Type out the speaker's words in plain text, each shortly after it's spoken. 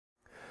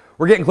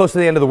We're getting close to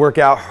the end of the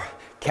workout.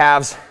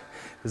 Calves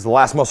is the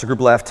last muscle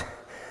group left.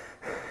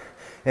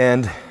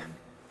 And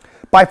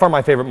by far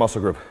my favorite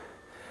muscle group.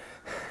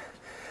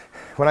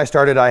 When I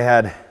started, I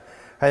had,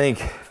 I think,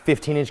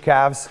 15-inch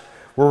calves.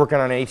 We're working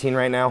on 18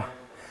 right now.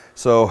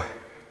 So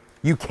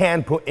you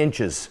can put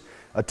inches.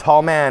 A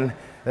tall man,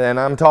 and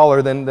I'm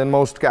taller than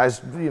most guys,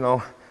 you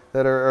know,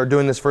 that are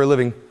doing this for a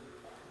living.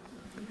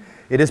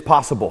 It is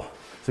possible.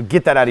 So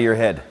get that out of your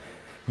head.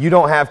 You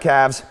don't have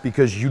calves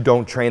because you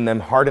don't train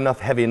them hard enough,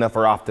 heavy enough,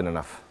 or often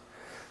enough.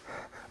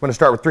 I'm gonna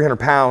start with 300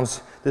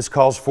 pounds. This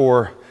calls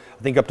for,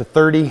 I think, up to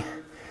 30. We're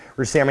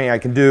gonna see how many I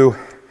can do.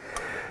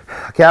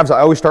 Calves, I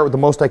always start with the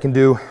most I can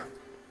do,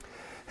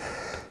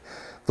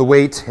 the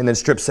weight, and then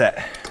strip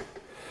set.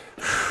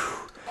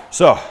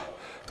 So,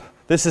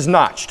 this is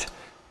notched.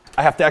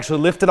 I have to actually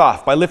lift it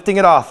off. By lifting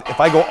it off,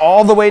 if I go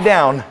all the way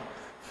down,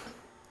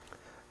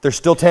 there's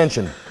still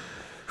tension.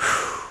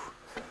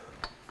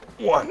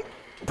 1,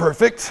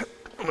 perfect.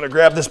 I'm gonna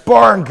grab this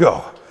bar and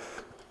go.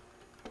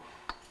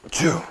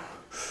 2,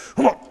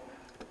 come on.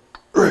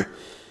 3,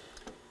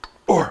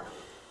 4,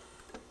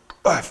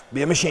 5,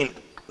 be a machine.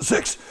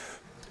 6,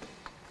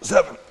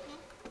 7,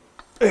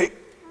 8,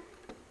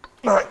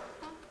 9,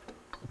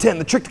 10.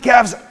 The trick to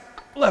calves,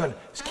 11,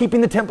 is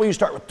keeping the tempo you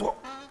start with. 12,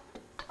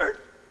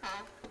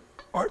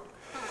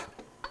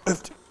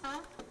 15,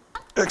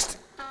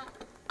 16,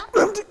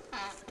 17,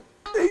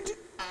 18,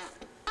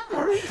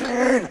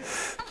 19,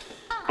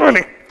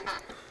 20,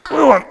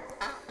 21,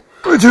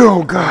 22,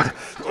 oh God.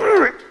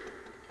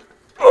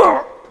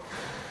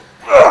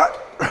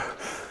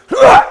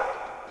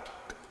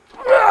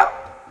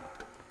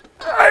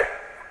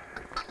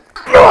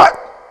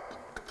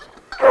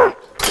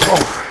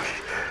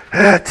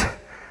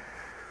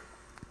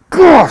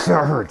 Gosh,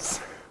 that hurts.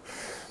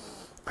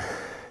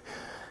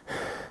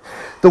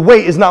 The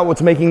weight is not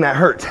what's making that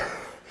hurt.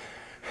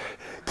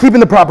 Keeping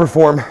the proper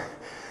form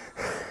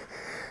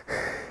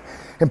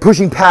and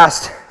pushing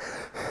past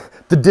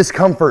the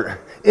discomfort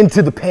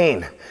into the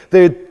pain.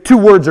 The two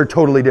words are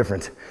totally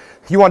different.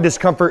 If you want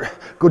discomfort,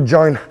 go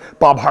join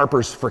Bob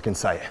Harper's freaking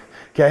site.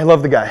 Okay, I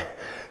love the guy.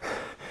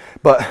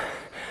 But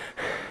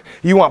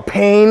you want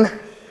pain,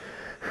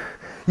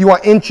 you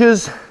want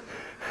inches,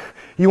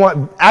 you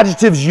want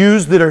adjectives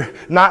used that are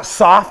not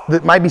soft,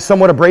 that might be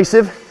somewhat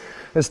abrasive,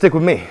 then stick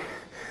with me.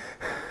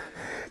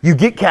 You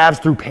get calves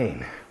through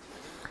pain.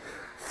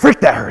 Frick,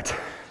 that hurt.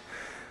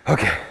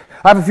 Okay,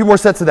 I have a few more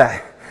sets of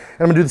that, and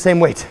I'm gonna do the same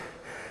weight.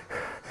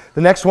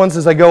 The next ones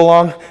as I go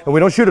along, and we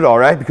don't shoot it all,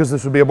 right? Because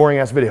this would be a boring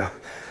ass video.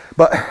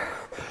 But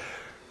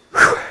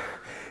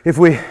if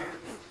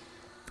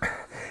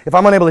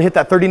I'm unable to hit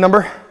that 30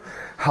 number,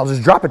 I'll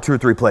just drop it 2 or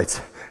 3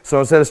 plates. So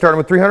instead of starting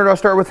with 300, I'll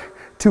start with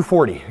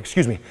 240,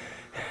 excuse me.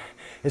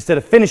 Instead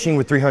of finishing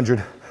with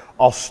 300,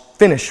 I'll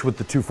finish with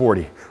the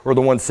 240 or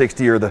the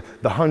 160 or the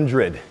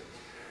 100.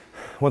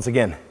 Once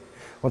again.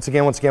 I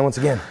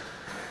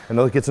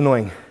know it gets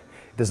annoying.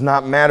 It does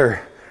not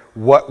matter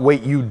what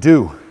weight you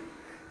do.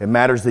 It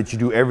matters that you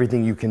do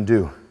everything you can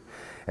do.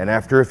 And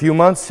after a few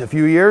months, a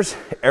few years,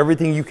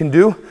 everything you can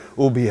do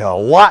will be a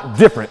lot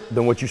different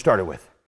than what you started with.